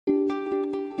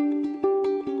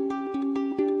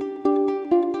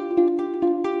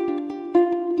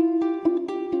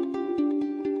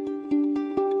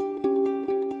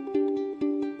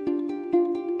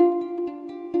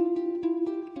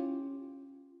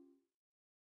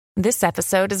This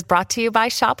episode is brought to you by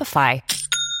Shopify.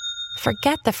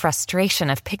 Forget the frustration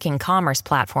of picking commerce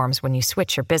platforms when you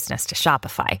switch your business to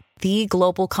Shopify, the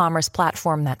global commerce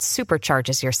platform that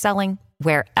supercharges your selling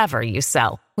wherever you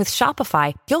sell. With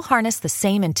Shopify, you'll harness the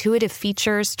same intuitive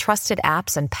features, trusted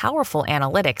apps, and powerful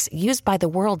analytics used by the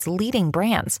world's leading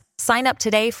brands. Sign up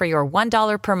today for your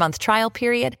 $1 per month trial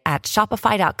period at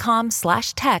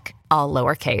shopify.com/tech, all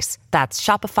lowercase. That's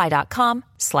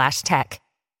shopify.com/tech.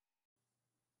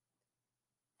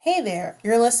 Hey there,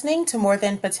 you're listening to More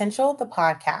Than Potential, the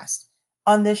podcast.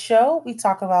 On this show, we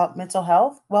talk about mental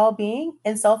health, well-being,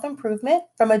 and self-improvement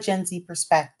from a Gen Z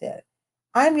perspective.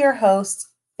 I'm your host,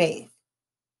 Faith.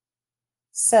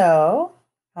 So,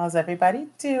 how's everybody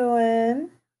doing?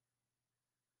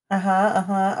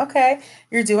 Okay,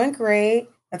 you're doing great.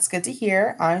 That's good to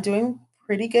hear. I'm doing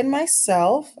pretty good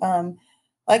myself.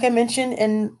 Like I mentioned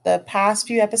in the past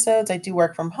few episodes, I do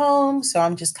work from home, so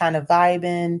I'm just kind of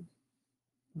vibing,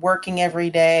 working every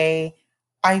day.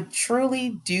 I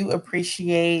truly do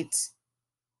appreciate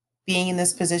being in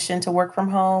this position to work from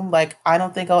home. Like, I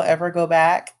don't think I'll ever go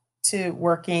back to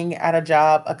working at a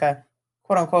job, like a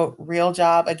quote unquote real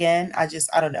job again. I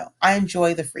don't know. I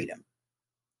enjoy the freedom.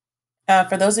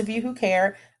 For those of you who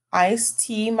care, Ice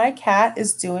T, my cat,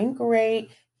 is doing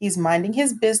great. He's minding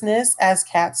his business as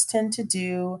cats tend to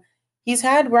do. He's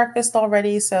had breakfast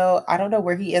already, so I don't know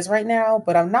where he is right now,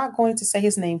 but I'm not going to say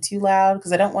his name too loud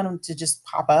because I don't want him to just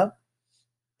pop up.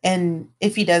 And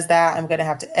if he does that, I'm going to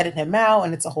have to edit him out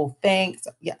and it's a whole thing. So,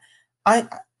 yeah, I,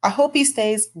 I hope he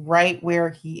stays right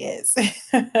where he is.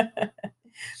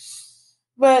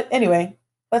 But anyway,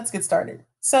 let's get started.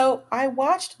 So I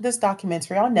watched this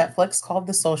documentary on Netflix called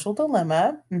The Social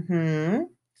Dilemma.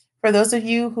 For those of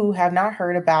you who have not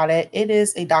heard about it, it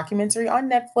is a documentary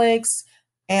on Netflix,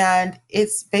 and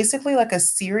it's basically like a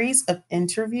series of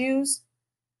interviews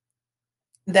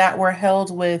that were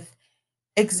held with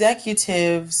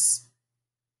executives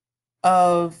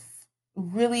of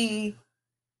really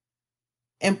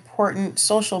important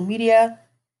social media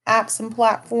apps and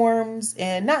platforms,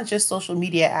 and not just social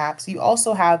media apps. You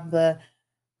also have the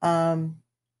um,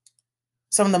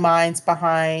 some of the minds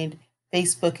behind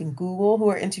Facebook and Google who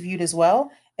were interviewed as well.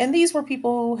 And these were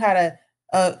people who had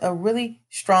a really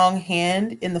strong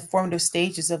hand in the formative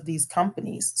stages of these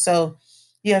companies. So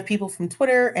you have people from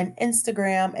Twitter and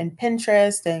Instagram and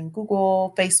Pinterest and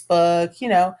Google, Facebook,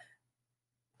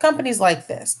 companies like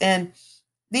this. And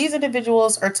these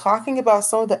individuals are talking about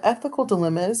some of the ethical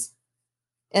dilemmas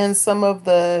and some of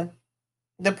the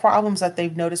problems that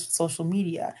they've noticed with social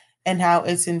media and how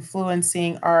it's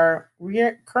influencing our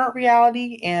current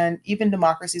reality and even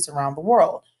democracies around the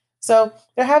world. So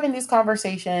they're having these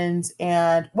conversations,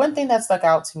 and one thing that stuck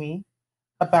out to me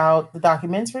about the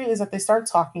documentary is that they start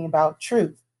talking about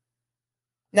truth.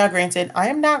 Now, granted, I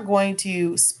am not going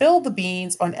to spill the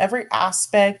beans on every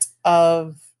aspect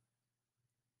of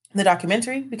the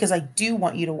documentary because I do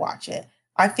want you to watch it.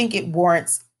 I think it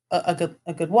warrants a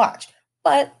good watch.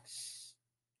 But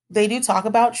they do talk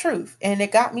about truth, and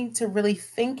it got me to really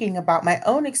thinking about my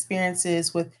own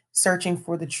experiences with searching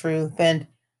for the truth. And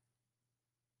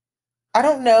I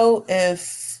don't know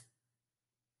if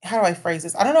how do I phrase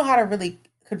this? I don't know how to really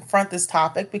confront this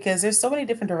topic because there's so many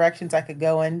different directions I could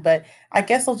go in, but I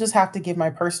guess I'll just have to give my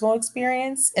personal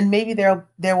experience, and maybe there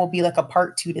will be like a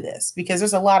part 2 to this because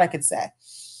there's a lot I could say.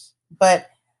 But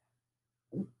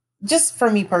just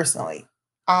for me personally,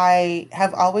 I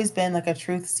have always been like a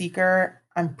truth seeker.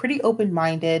 I'm pretty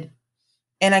open-minded.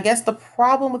 And I guess the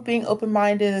problem with being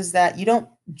open-minded is that you don't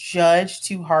judge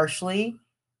too harshly.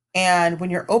 And when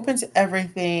you're open to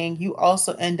everything, you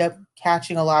also end up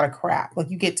catching a lot of crap. Like,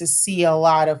 you get to see a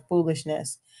lot of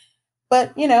foolishness.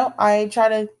 But, I try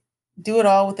to do it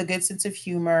all with a good sense of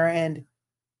humor. And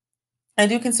I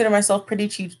do consider myself pretty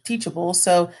teachable.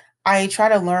 So I try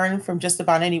to learn from just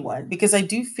about anyone because I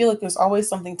do feel like there's always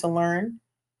something to learn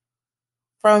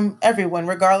from everyone,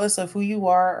 regardless of who you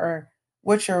are or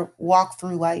what your walk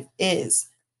through life is.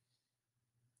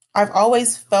 I've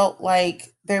always felt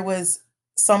like there was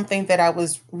something that I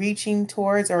was reaching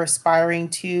towards or aspiring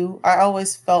to. I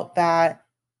always felt that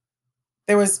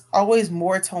there was always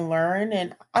more to learn.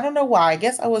 And I don't know why. I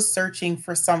guess I was searching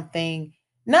for something,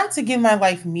 not to give my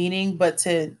life meaning, but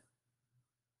to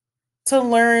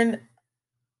learn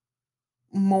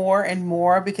more and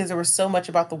more because there was so much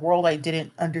about the world I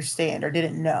didn't understand or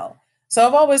didn't know. So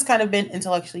I've always kind of been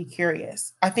intellectually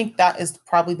curious. I think that is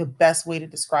probably the best way to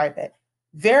describe it.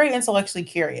 Very intellectually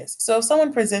curious. So if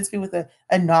someone presents me with a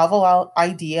novel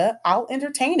idea, I'll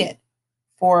entertain it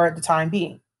for the time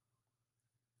being.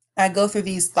 I go through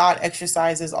these thought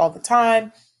exercises all the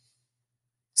time.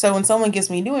 So when someone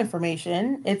gives me new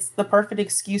information, it's the perfect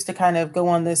excuse to kind of go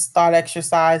on this thought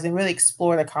exercise and really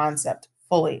explore the concept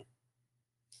fully.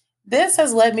 This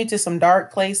has led me to some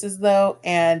dark places though,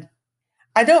 and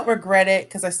I don't regret it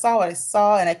because I saw what I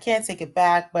saw and I can't take it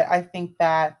back, but I think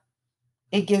that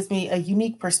it gives me a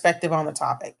unique perspective on the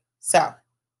topic. So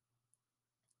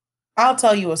I'll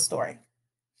tell you a story.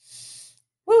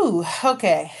 Woo,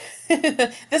 okay.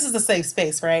 This is a safe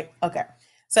space, right? Okay.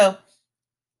 So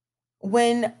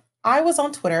when I was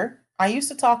on Twitter, I used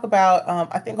to talk about,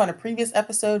 I think on a previous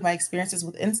episode, my experiences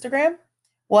with Instagram.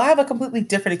 Well, I have a completely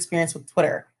different experience with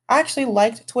Twitter. I actually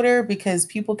liked Twitter because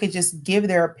people could just give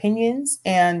their opinions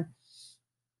and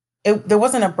there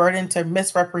wasn't a burden to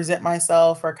misrepresent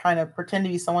myself or kind of pretend to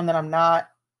be someone that I'm not.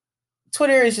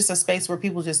 Twitter is just a space where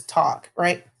people just talk,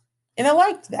 right? And I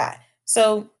liked that.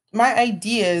 So my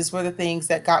ideas were the things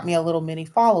that got me a little mini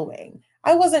following.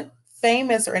 I wasn't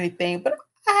famous or anything, but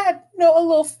I had, a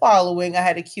little following I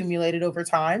had accumulated over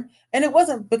time. And it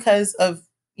wasn't because of,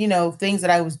 things that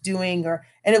I was doing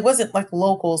and it wasn't like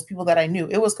locals, people that I knew.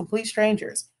 It was complete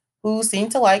strangers who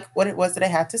seemed to like what it was that I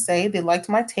had to say. They liked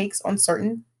my takes on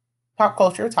certain pop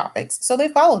culture topics. So they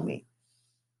followed me.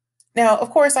 Now, of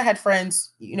course, I had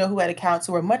friends, who had accounts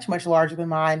who were much, much larger than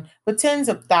mine with tens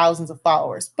of thousands of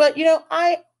followers. But,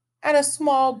 I had a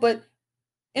small but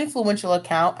influential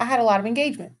account. I had a lot of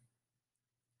engagement.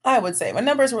 I would say my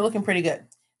numbers were looking pretty good.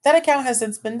 That account has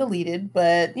since been deleted,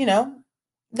 but,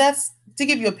 that's to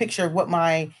give you a picture of what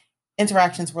my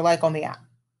interactions were like on the app.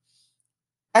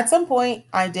 At some point,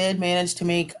 I did manage to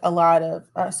make a lot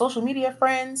of social media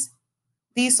friends.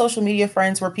 These social media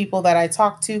friends were people that I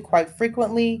talked to quite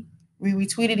frequently. We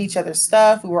retweeted each other's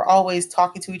stuff. We were always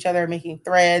talking to each other, making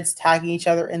threads, tagging each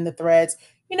other in the threads.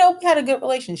 We had a good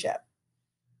relationship.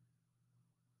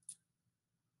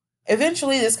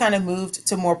 Eventually, this kind of moved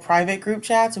to more private group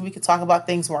chats where we could talk about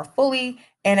things more fully.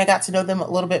 And I got to know them a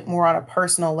little bit more on a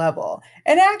personal level.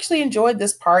 And I actually enjoyed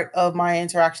this part of my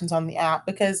interactions on the app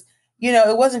because,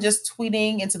 it wasn't just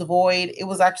tweeting into the void, it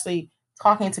was actually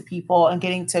talking to people and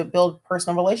getting to build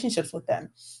personal relationships with them.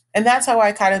 And that's how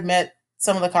I kind of met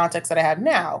some of the contacts that I have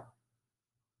now.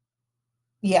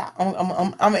 Yeah,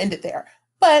 I'm gonna end it there.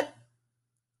 But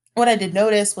what I did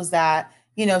notice was that,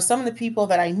 some of the people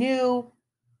that I knew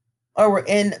or were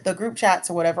in the group chats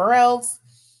or whatever else,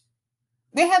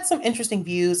 they had some interesting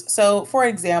views. So, for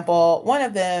example, one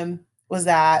of them was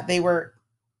that they were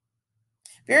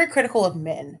very critical of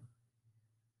men.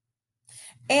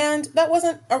 And that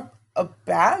wasn't a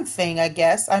bad thing, I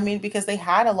guess. I mean, because they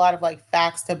had a lot of like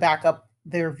facts to back up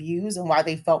their views and why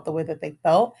they felt the way that they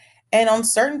felt. And on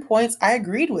certain points, I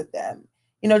agreed with them,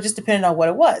 just depending on what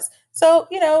it was. So,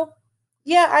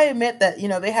 yeah, I admit that,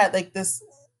 they had like this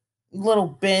little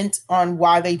bent on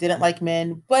why they didn't like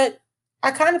men, but I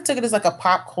kind of took it as like a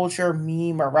pop culture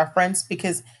meme or reference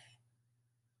because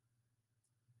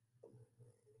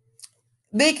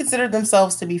they considered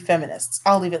themselves to be feminists.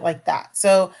 I'll leave it like that.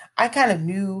 So I kind of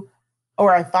knew,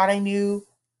 or I thought I knew,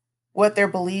 what their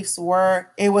beliefs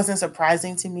were. It wasn't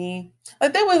surprising to me.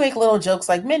 Like they would make little jokes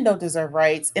like men don't deserve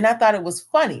rights. And I thought it was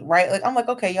funny, right? Like I'm like,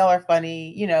 okay, y'all are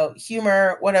funny,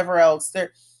 humor, whatever else.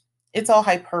 It's all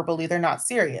hyperbole. They're not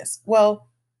serious. Well,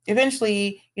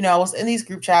 eventually, I was in these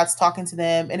group chats talking to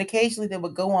them, and occasionally they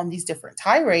would go on these different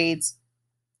tirades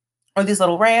or these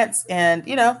little rants, and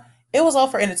it was all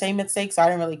for entertainment's sake, so I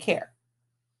didn't really care.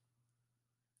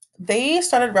 They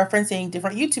started referencing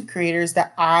different YouTube creators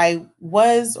that I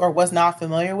was or was not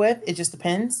familiar with. It just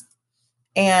depends.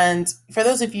 And for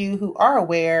those of you who are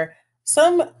aware,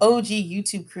 some OG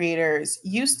YouTube creators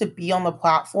used to be on the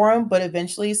platform, but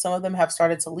eventually some of them have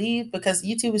started to leave because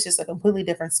YouTube is just a completely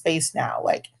different space now.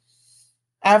 Like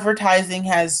advertising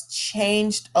has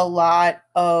changed a lot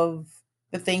of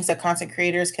the things that content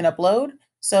creators can upload.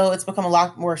 So it's become a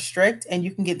lot more strict and you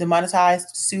can get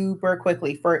demonetized super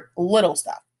quickly for little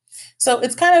stuff. So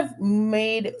it's kind of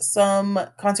made some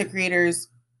content creators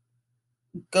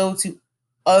go to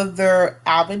other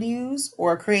avenues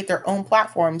or create their own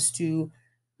platforms to,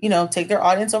 take their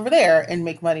audience over there and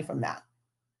make money from that.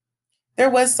 There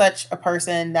was such a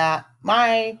person that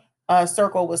my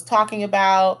circle was talking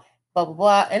about, blah, blah,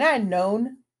 blah. And I had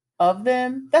known of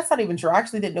them. That's not even true. I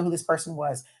actually didn't know who this person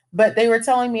was, but they were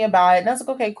telling me about it. And I was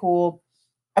like, okay, cool.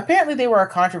 Apparently, they were a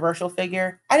controversial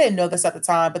figure. I didn't know this at the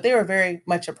time, but they were very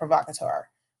much a provocateur.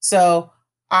 So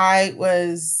I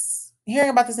was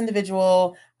hearing about this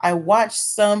individual. I watched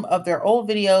some of their old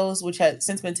videos, which had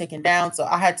since been taken down. So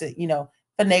I had to,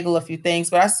 finagle a few things,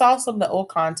 but I saw some of the old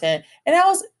content and I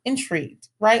was intrigued,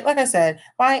 right? Like I said,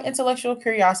 my intellectual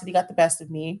curiosity got the best of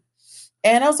me.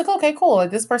 And I was like, okay, cool.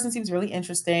 Like this person seems really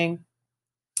interesting.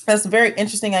 Has some very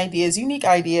interesting ideas, unique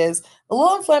ideas, a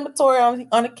little inflammatory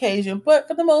on occasion, but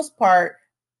for the most part,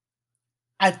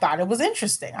 I thought it was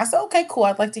interesting. I said, okay, cool.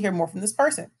 I'd like to hear more from this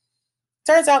person.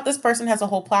 Turns out this person has a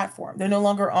whole platform. They're no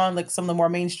longer on like some of the more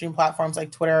mainstream platforms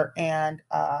like Twitter and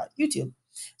YouTube.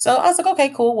 So I was like, okay,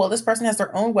 cool. Well, this person has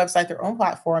their own website, their own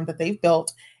platform that they've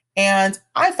built. And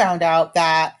I found out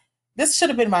that this should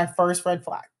have been my first red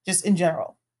flag, just in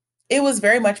general. It was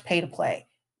very much pay to play.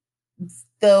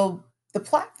 The the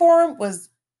platform was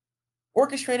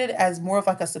orchestrated as more of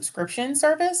like a subscription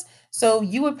service. So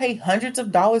you would pay hundreds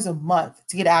of dollars a month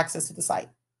to get access to the site.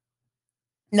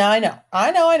 Now I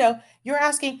know. You're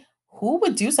asking who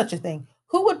would do such a thing?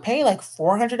 Who would pay like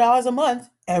 $400 a month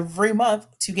every month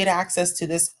to get access to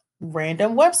this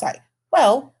random website?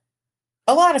 Well,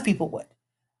 a lot of people would.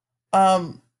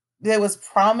 Um, there was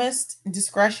promised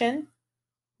discretion,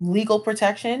 legal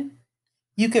protection.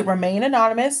 You could remain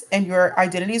anonymous and your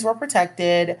identities were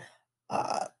protected.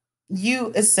 Uh,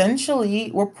 you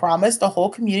essentially were promised a whole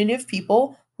community of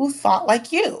people who thought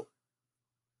like you.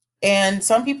 And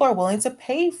some people are willing to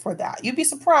pay for that. You'd be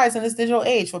surprised in this digital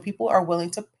age what people are willing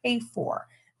to pay for.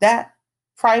 That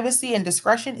privacy and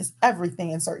discretion is everything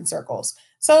in certain circles.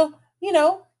 So,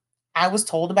 I was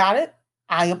told about it.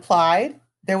 I applied.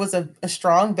 There was a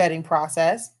strong vetting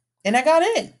process, and I got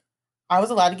in. I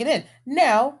was allowed to get in.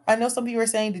 Now, I know some of you are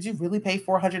saying, did you really pay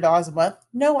 $400 a month?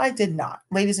 No, I did not,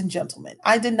 ladies and gentlemen.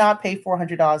 I did not pay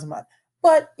 $400 a month.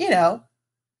 But, a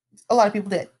lot of people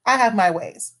did. I have my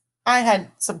ways. I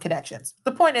had some connections.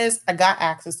 The point is, I got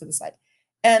access to the site.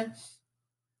 And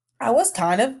I was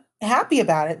kind of happy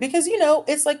about it because,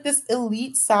 it's like this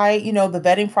elite site, the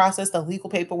vetting process, the legal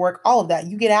paperwork, all of that.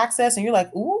 You get access and you're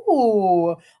like,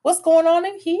 ooh, what's going on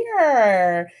in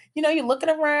here? You're looking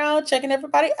around, checking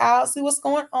everybody out, see what's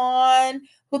going on,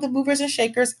 who the movers and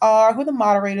shakers are, who the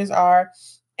moderators are.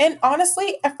 And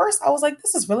honestly, at first I was like,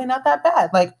 this is really not that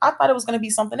bad. Like, I thought it was going to be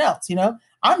something else.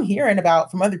 I'm hearing about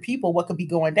from other people what could be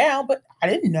going down, but I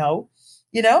didn't know.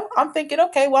 I'm thinking,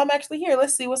 okay, well, I'm actually here.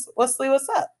 Let's see what's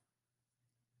up.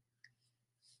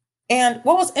 And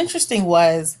what was interesting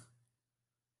was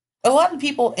a lot of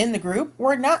people in the group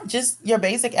were not just your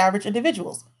basic average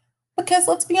individuals. Because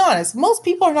let's be honest, most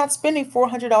people are not spending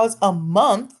 $400 a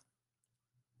month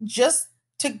just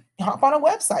to hop on a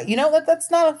website.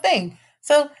 That's not a thing.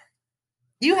 So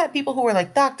you had people who were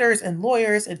like doctors and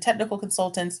lawyers and technical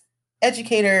consultants,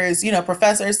 educators,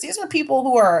 professors. These are people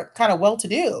who are kind of well to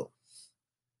do.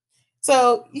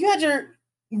 So you had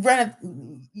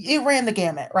it ran the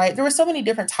gamut, right? There were so many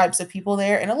different types of people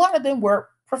there, and a lot of them were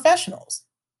professionals.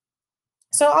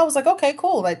 So I was like, okay,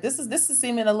 cool. Like this is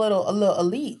seeming a little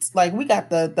elite. Like we got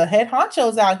the head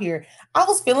honchos out here. I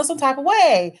was feeling some type of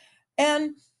way.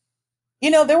 And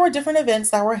there were different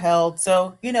events that were held.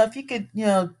 So, if you could,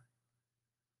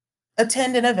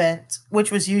 attend an event, which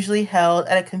was usually held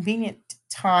at a convenient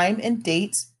time and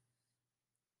date,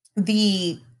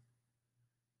 the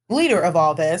leader of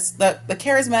all this, the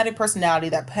charismatic personality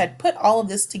that had put all of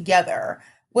this together,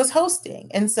 was hosting.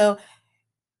 And so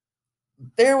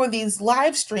there were these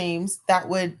live streams that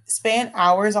would span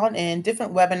hours on end,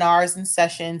 different webinars and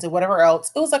sessions and whatever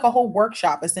else. It was like a whole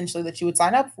workshop essentially that you would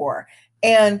sign up for.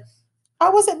 And I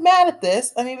wasn't mad at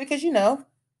this. I mean, because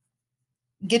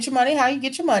get your money how you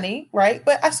get your money, right?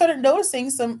 But I started noticing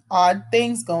some odd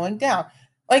things going down.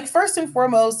 Like, first and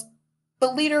foremost,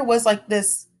 the leader was like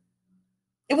this,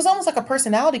 it was almost like a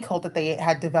personality cult that they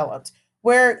had developed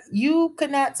where you could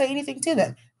not say anything to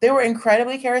them. They were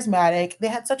incredibly charismatic. They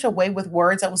had such a way with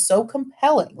words that was so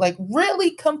compelling, like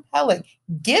really compelling,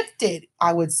 gifted,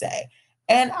 I would say.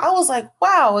 And I was like,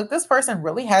 wow, like this person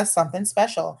really has something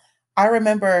special. I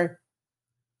remember,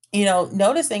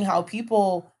 noticing how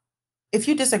people, if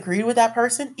you disagreed with that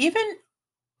person, even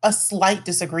a slight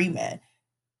disagreement,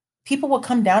 people would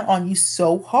come down on you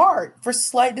so hard for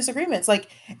slight disagreements. Like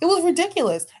it was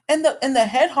ridiculous. And the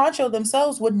head honcho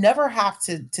themselves would never have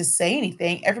to say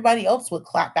anything. Everybody else would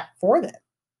clap back for them.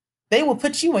 They will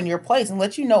put you in your place and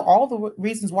let you know all the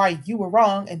reasons why you were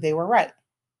wrong and they were right.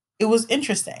 It was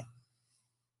interesting.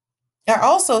 I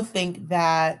also think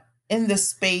that in this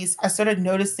space, I started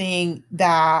noticing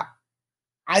that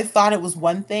I thought it was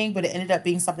one thing, but it ended up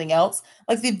being something else.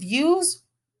 Like the views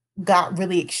got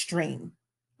really extreme.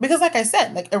 Because like I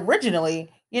said, like originally,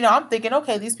 I'm thinking,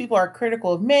 okay, these people are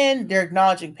critical of men, they're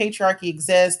acknowledging patriarchy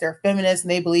exists, they're feminists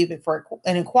and they believe it for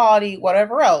inequality,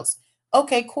 whatever else.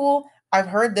 Okay, cool. I've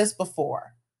heard this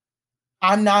before.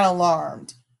 I'm not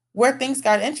alarmed. Where things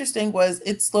got interesting was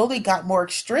it slowly got more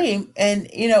extreme and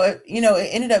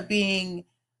it ended up being,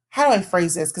 how do I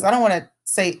phrase this? Because I don't want to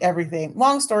say everything.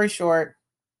 Long story short,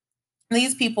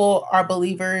 These people are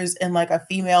believers in like a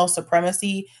female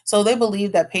supremacy. So they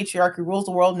believe that patriarchy rules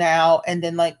the world now. And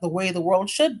then like the way the world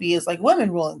should be is like women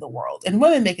ruling the world and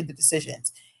women making the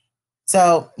decisions.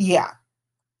 So yeah.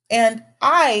 And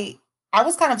I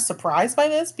was kind of surprised by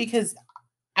this because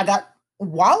I got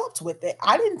walloped with it.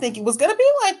 I didn't think it was going to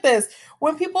be like this.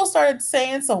 When people started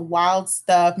saying some wild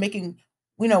stuff, making,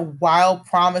 wild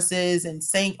promises and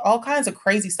saying all kinds of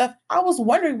crazy stuff, I was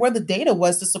wondering where the data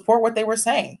was to support what they were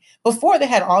saying. Before they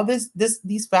had all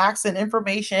these facts and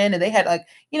information, and they had like,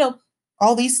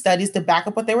 all these studies to back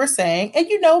up what they were saying. And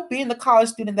being the college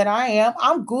student that I am,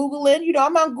 I'm Googling,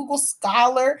 I'm on Google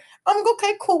Scholar. I'm like,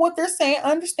 okay, cool, what they're saying,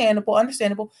 understandable.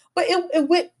 But it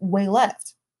went way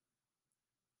left.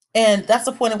 And that's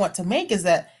the point I want to make is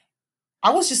that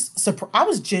I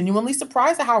was genuinely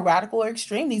surprised at how radical or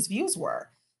extreme these views were.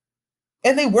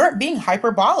 And they weren't being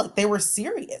hyperbolic, they were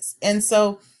serious. And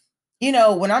so,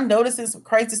 when I'm noticing some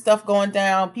crazy stuff going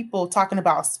down, people talking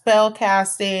about spell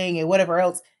casting and whatever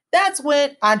else, that's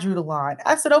when I drew the line.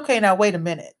 I said, okay, now wait a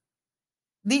minute.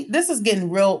 This is getting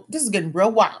real. This is getting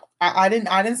real wild. I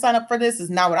didn't sign up for this.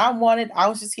 It's not what I wanted. I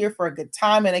was just here for a good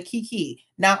time and a kiki,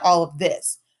 not all of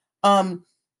this. And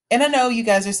I know you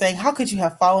guys are saying, how could you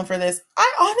have fallen for this?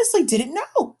 I honestly didn't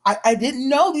know. I didn't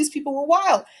know these people were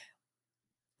wild.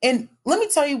 And let me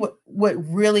tell you what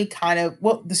really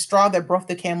what the straw that broke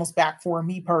the camel's back for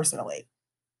me personally.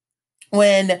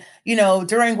 When,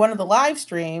 during one of the live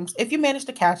streams, if you managed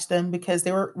to catch them because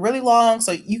they were really long,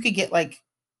 so you could get like,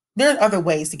 there are other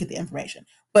ways to get the information.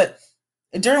 But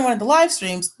during one of the live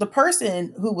streams, the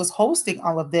person who was hosting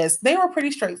all of this, they were pretty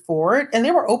straightforward and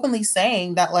they were openly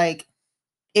saying that like,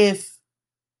 if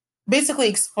basically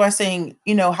expressing,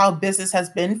 how business has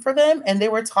been for them. And they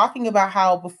were talking about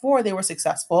how before they were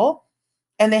successful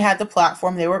and they had the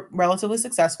platform, they were relatively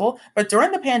successful. But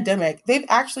during the pandemic, they've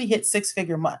actually hit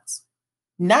 6-figure months,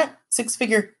 not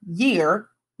 6-figure year,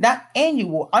 not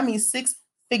annual. I mean,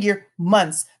 6-figure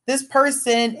months. This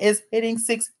person is hitting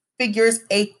 6 figures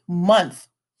a month.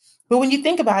 But when you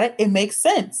think about it, it makes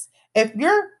sense. If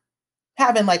you're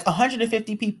having like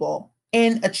 150 people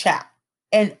in a chat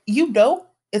and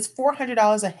it's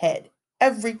 $400 a head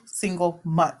every single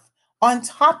month on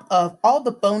top of all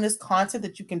the bonus content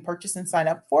that you can purchase and sign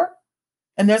up for.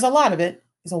 And there's a lot of it.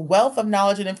 There's a wealth of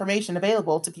knowledge and information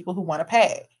available to people who want to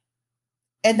pay.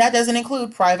 And that doesn't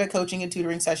include private coaching and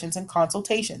tutoring sessions and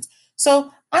consultations.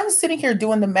 So I'm sitting here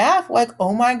doing the math like,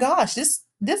 oh my gosh,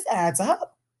 this adds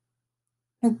up.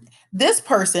 This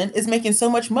person is making so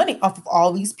much money off of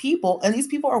all these people, and these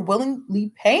people are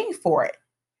willingly paying for it.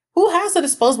 Who has the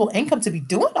disposable income to be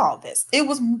doing all this? It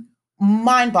was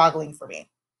mind-boggling for me.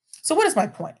 So what is my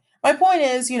point? My point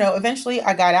is, eventually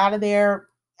I got out of there.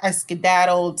 I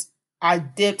skedaddled. I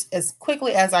dipped as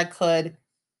quickly as I could.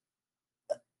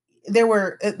 There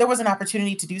was an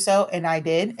opportunity to do so, and I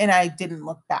did, and I didn't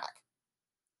look back.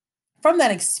 From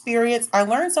that experience, I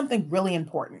learned something really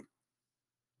important,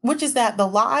 which is that the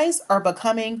lies are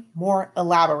becoming more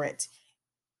elaborate.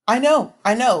 I know.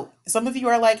 Some of you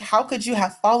are like, how could you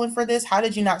have fallen for this? How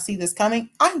did you not see this coming?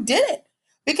 I didn't,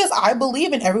 because I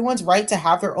believe in everyone's right to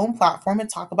have their own platform and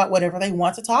talk about whatever they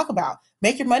want to talk about.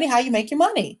 Make your money how you make your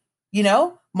money.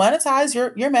 Monetize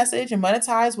your message and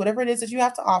monetize whatever it is that you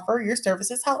have to offer, your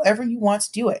services, however you want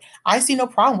to do it. I see no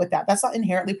problem with that. That's not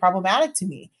inherently problematic to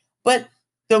me. But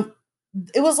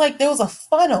it was like there was a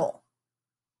funnel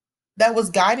that was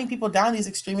guiding people down these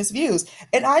extremist views.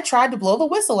 And I tried to blow the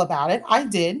whistle about it. I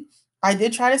did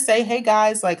try to say, hey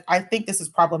guys, like, I think this is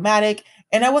problematic.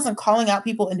 And I wasn't calling out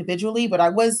people individually, but I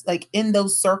was like in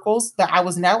those circles that I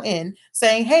was now in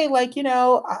saying, hey, like,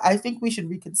 I think we should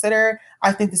reconsider.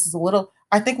 I think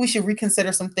we should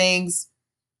reconsider some things.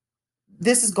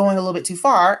 This is going a little bit too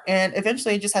far. And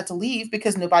eventually I just had to leave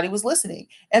because nobody was listening.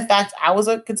 In fact, I was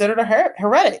considered a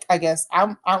heretic, I guess.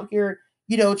 I'm out here,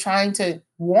 trying to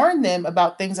warn them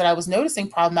about things that I was noticing,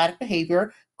 problematic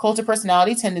behavior, cult of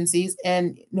personality tendencies,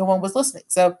 and no one was listening.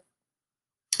 So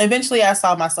eventually I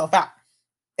saw myself out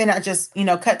and I just,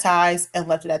 cut ties and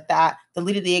left it at that,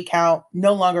 deleted the account,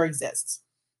 no longer exists.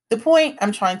 The point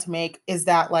I'm trying to make is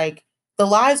that like the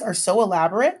lies are so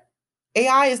elaborate.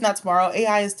 AI is not tomorrow.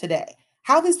 AI is today.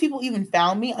 How these people even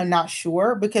found me, I'm not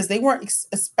sure, because they weren't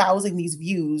espousing these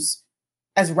views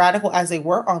as radical as they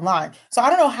were online. So I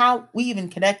don't know how we even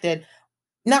connected.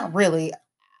 Not really. I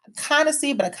kind of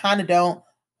see, but I kind of don't.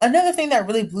 Another thing that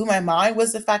really blew my mind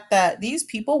was the fact that these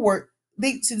people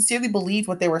they sincerely believed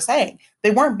what they were saying.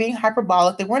 They weren't being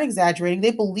hyperbolic. They weren't exaggerating.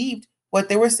 They believed what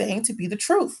they were saying to be the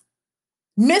truth.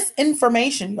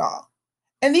 Misinformation, y'all.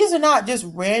 And these are not just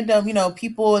random,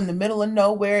 people in the middle of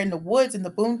nowhere, in the woods, in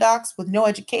the boondocks with no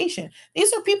education.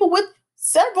 These are people with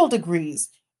several degrees.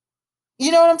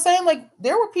 You know what I'm saying? Like,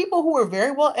 there were people who were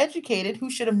very well educated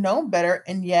who should have known better,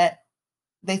 and yet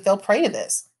they fell prey to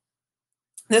this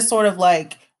sort of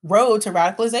like road to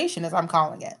radicalization, as I'm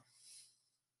calling it.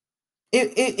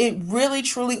 It really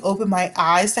truly opened my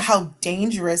eyes to how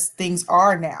dangerous things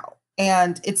are now.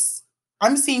 And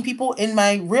I'm seeing people in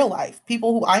my real life,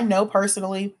 people who I know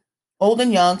personally, old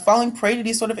and young, falling prey to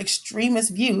these sort of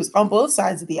extremist views on both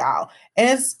sides of the aisle.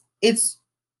 And it's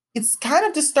kind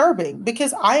of disturbing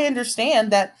because I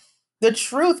understand that the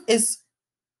truth is,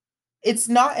 it's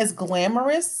not as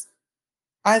glamorous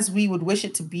as we would wish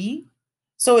it to be.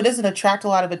 So it doesn't attract a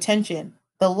lot of attention.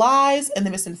 The lies and the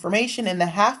misinformation and the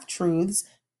half truths,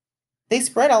 they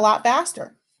spread a lot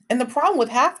faster. And the problem with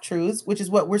half truths, which is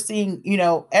what we're seeing,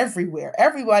 everywhere,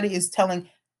 everybody is telling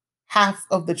half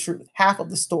of the truth, half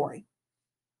of the story.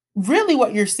 Really,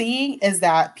 what you're seeing is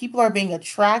that people are being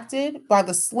attracted by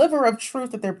the sliver of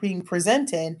truth that they're being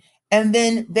presented, and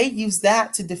then they use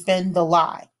that to defend the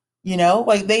lie.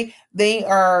 Like they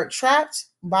are trapped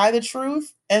by the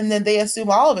truth, and then they assume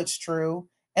all of it's true,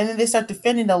 and then they start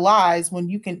defending the lies when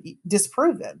you can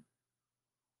disprove them.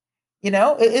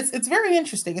 It's very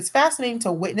interesting. It's fascinating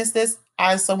to witness this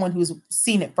as someone who's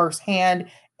seen it firsthand,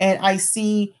 and I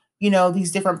see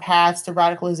these different paths to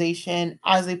radicalization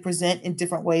as they present in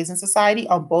different ways in society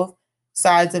on both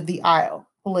sides of the aisle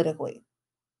politically.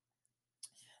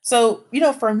 So,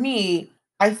 for me,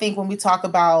 I think when we talk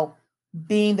about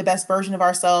being the best version of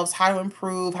ourselves, how to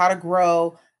improve, how to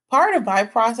grow, part of my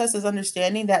process is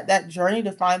understanding that that journey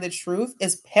to find the truth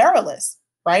is perilous,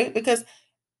 right? Because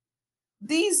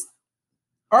these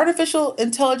artificial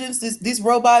intelligence, these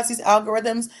robots, these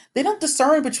algorithms, they don't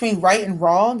discern between right and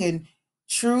wrong and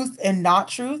truth and not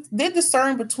truth. They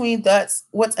discern between that's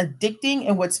what's addicting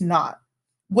and what's not,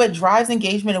 what drives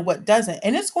engagement and what doesn't.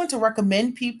 And it's going to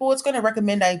recommend people, it's going to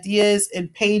recommend ideas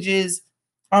and pages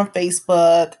on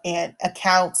Facebook and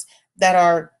accounts that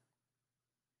are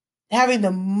having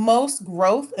the most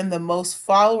growth and the most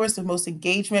followers, the most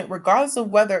engagement, regardless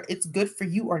of whether it's good for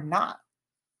you or not.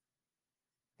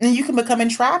 And you can become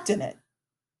entrapped in it.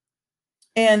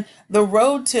 And the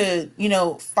road to,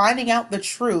 finding out the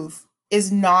truth is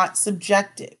not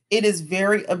subjective. It is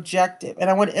very objective. And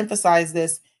I want to emphasize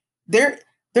this. There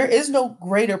there is no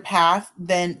greater path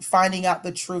than finding out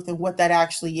the truth and what that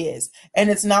actually is. And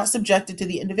it's not subjected to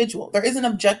the individual. There is an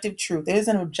objective truth. There is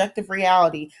an objective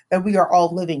reality that we are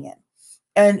all living in.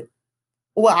 And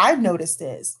what I've noticed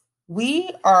is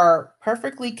we are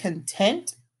perfectly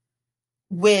content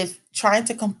with trying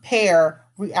to compare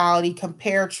reality,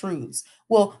 compare truths.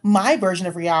 Well, my version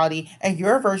of reality and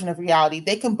your version of reality,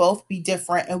 they can both be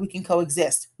different and we can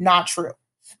coexist. Not true.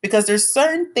 Because there's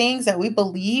certain things that we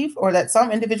believe or that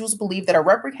some individuals believe that are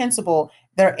reprehensible,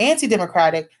 that are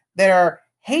anti-democratic, that are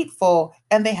hateful,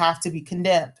 and they have to be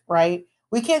condemned, right?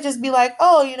 We can't just be like,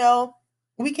 oh,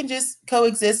 we can just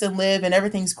coexist and live and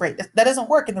everything's great. That doesn't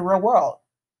work in the real world.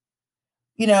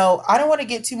 I don't want to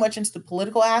get too much into the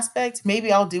political aspect.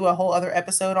 Maybe I'll do a whole other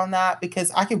episode on that because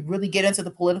I could really get into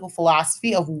the political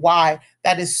philosophy of why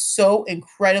that is so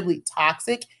incredibly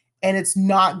toxic and it's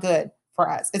not good for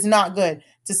us. It's not good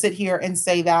to sit here and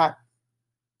say that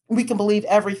we can believe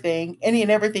everything, any and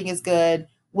everything is good,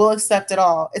 we'll accept it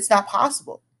all. It's not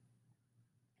possible.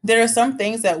 There are some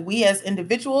things that we as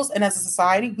individuals and as a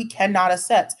society, we cannot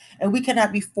accept and we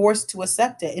cannot be forced to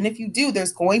accept it. And if you do,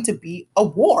 there's going to be a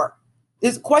war.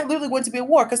 There's quite literally going to be a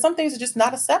war because some things are just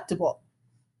not acceptable.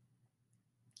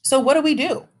 So what do we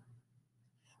do?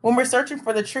 When we're searching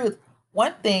for the truth,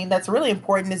 one thing that's really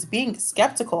important is being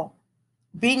skeptical,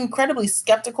 being incredibly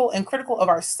skeptical and critical of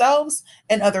ourselves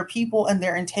and other people and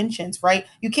their intentions, right?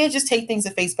 You can't just take things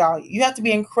at face value. You have to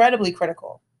be incredibly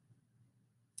critical.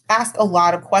 Ask a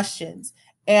lot of questions.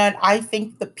 And I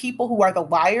think the people who are the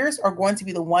liars are going to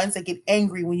be the ones that get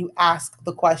angry when you ask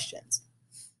the questions.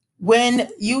 When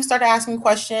you start asking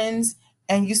questions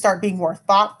and you start being more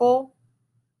thoughtful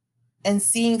and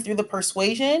seeing through the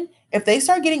persuasion, if they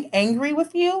start getting angry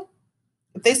with you,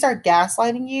 if they start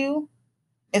gaslighting you,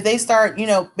 if they start,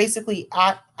 basically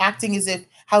acting as if,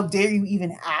 how dare you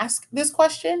even ask this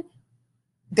question?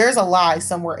 There's a lie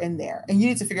somewhere in there, and you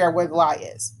need to figure out where the lie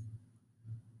is.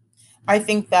 I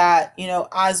think that,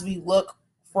 as we look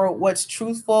for what's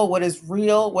truthful, what is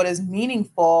real, what is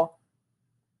meaningful,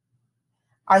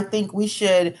 I think we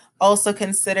should also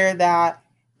consider that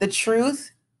the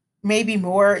truth may be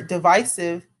more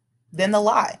divisive than the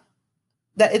lie.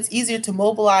 That it's easier to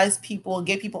mobilize people and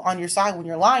get people on your side when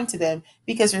you're lying to them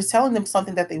because you're telling them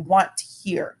something that they want to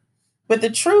hear. But the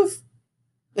truth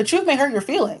may hurt your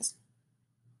feelings.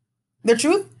 The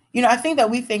truth, I think that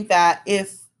we think that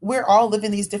if we're all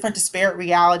living these different disparate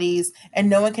realities and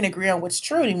no one can agree on what's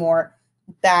true anymore,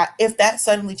 that if that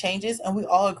suddenly changes and we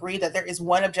all agree that there is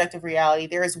one objective reality,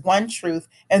 there is one truth,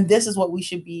 and this is what we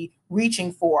should be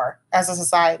reaching for as a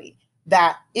society,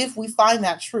 that if we find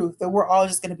that truth, that we're all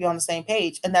just going to be on the same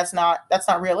page, and that's not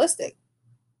realistic.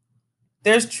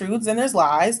 There's truths and there's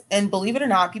lies, and believe it or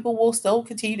not, people will still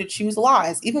continue to choose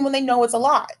lies even when they know it's a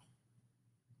lie.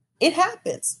 It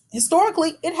happens.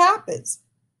 Historically, it happens.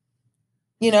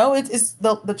 It's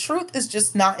the truth is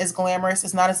just not as glamorous,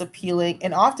 it's not as appealing,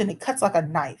 and often it cuts like a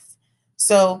knife.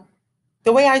 So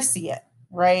the way I see it,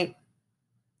 right?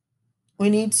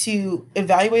 We need to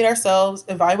evaluate ourselves,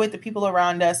 evaluate the people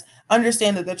around us,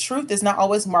 understand that the truth is not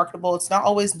always marketable, it's not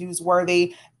always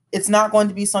newsworthy, it's not going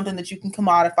to be something that you can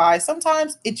commodify.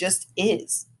 Sometimes it just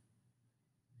is.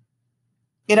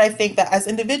 And I think that as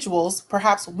individuals,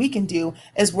 perhaps we can do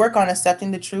is work on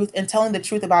accepting the truth and telling the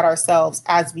truth about ourselves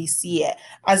as we see it,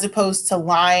 as opposed to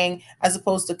lying, as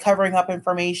opposed to covering up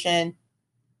information.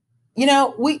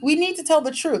 We need to tell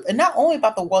the truth, and not only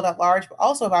about the world at large, but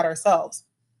also about ourselves.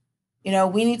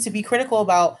 We need to be critical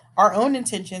about our own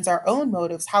intentions, our own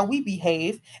motives, how we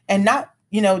behave, and not,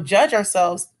 judge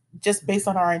ourselves just based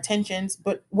on our intentions,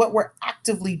 but what we're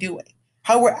actively doing,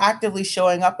 how we're actively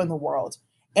showing up in the world.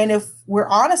 And if we're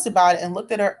honest about it and look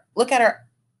at our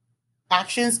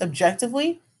actions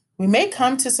objectively, we may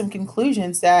come to some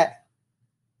conclusions that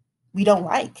we don't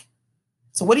like.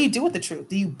 So what do you do with the truth?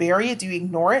 Do you bury it? Do you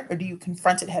ignore it? Or do you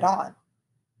confront it head on?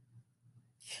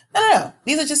 No.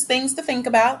 These are just things to think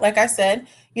about. Like I said,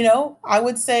 I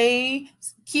would say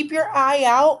keep your eye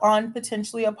out on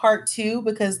potentially a part two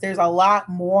because there's a lot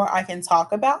more I can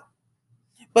talk about.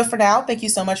 But for now, thank you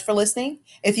so much for listening.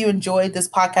 If you enjoyed this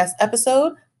podcast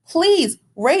episode, please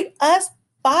rate us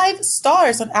 5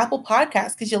 stars on Apple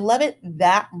Podcasts because you love it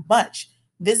that much.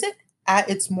 Visit at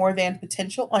It's More Than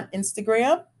Potential on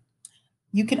Instagram.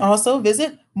 You can also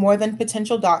visit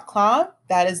morethanpotential.com.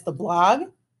 That is the blog.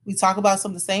 We talk about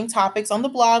some of the same topics on the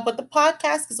blog, but the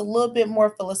podcast is a little bit more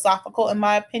philosophical, in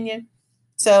my opinion.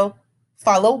 So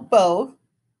follow both.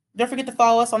 Don't forget to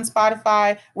follow us on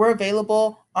Spotify. We're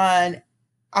available on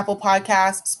Apple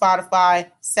Podcasts, Spotify,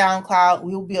 SoundCloud.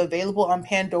 We will be available on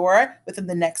Pandora within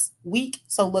the next week.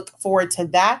 So look forward to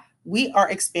that. We are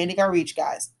expanding our reach,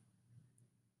 guys.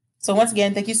 So once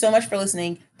again, thank you so much for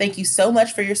listening. Thank you so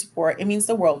much for your support. It means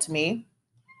the world to me.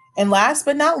 And last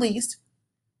but not least,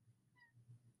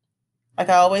 like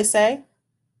I always say,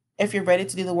 if you're ready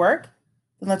to do the work,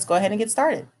 then let's go ahead and get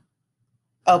started.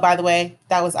 Oh, by the way,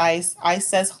 that was Ice. Ice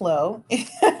says hello.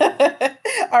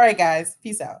 All right, guys.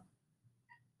 Peace out.